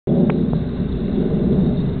Well,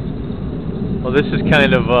 this is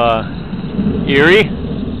kind of eerie.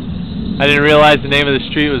 I didn't realize the name of the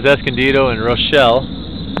street was Escondido and Rochelle.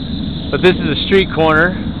 But this is a street corner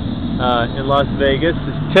in Las Vegas.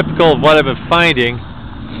 It's typical of what I've been finding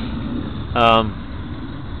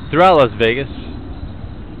throughout Las Vegas.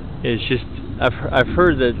 It's just, I've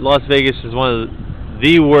heard that Las Vegas is one of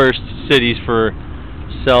the worst cities for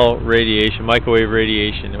cell radiation, microwave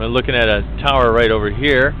radiation. And we're looking at a tower right over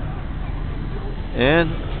here,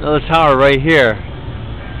 and another tower right here.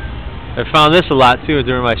 I found this a lot too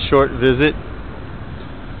during my short visit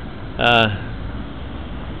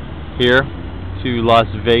here to Las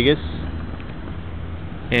Vegas,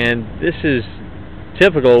 and this is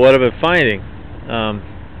typical of what I've been finding.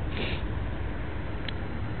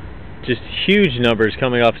 Just huge numbers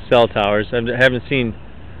coming off cell towers. I haven't seen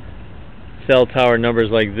cell tower numbers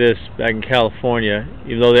like this back in California.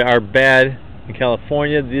 Even though they are bad in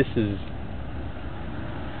California, this is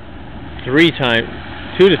 2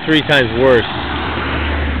 to 3 times worse.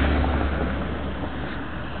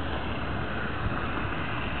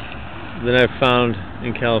 Than I've found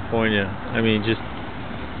in California. I mean, just,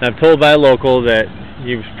 I'm told by a local that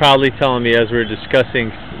he was probably telling me as we were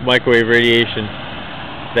discussing microwave radiation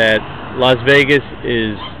that Las Vegas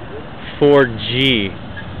is 4G.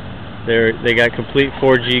 They got complete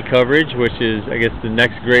 4G coverage, which is, I guess, the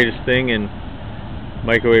next greatest thing in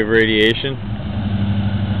microwave radiation.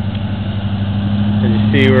 As you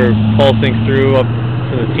see, we're pulsing through up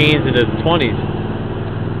to the teens into the 20s.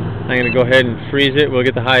 I'm going to go ahead and freeze it. We'll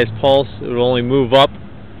get the highest pulse. It will only move up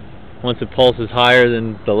once the pulse is higher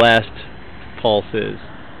than the last pulse is.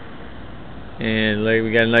 And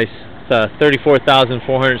we got a nice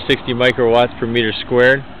 34,460 microwatts per meter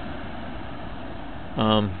squared.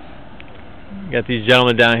 Got these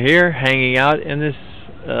gentlemen down here hanging out in this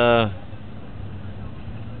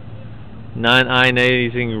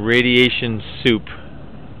non-ionizing radiation soup.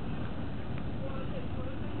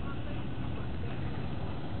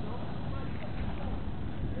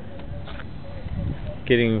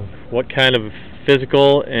 Getting what kind of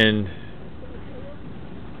physical and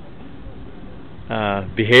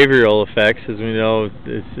behavioral effects, as we know,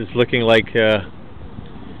 it's looking like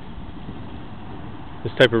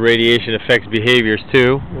this type of radiation affects behaviors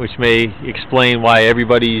too, which may explain why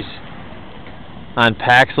everybody's on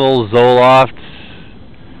Paxil, Zoloft,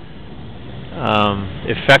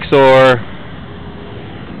 Effexor,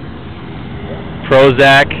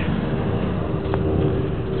 Prozac,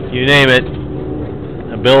 you name it,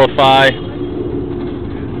 Abilify.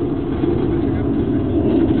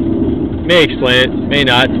 May explain it, may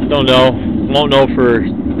not, don't know. Won't know for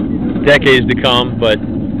decades to come, but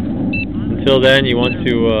until then you want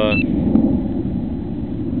to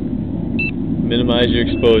minimize your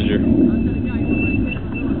exposure.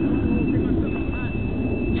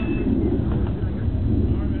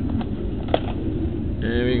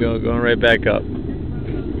 There we go, going right back up.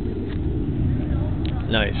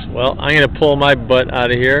 Nice. Well, I'm going to pull my butt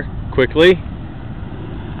out of here quickly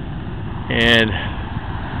and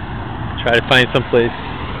try to find some place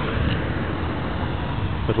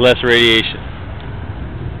with less radiation.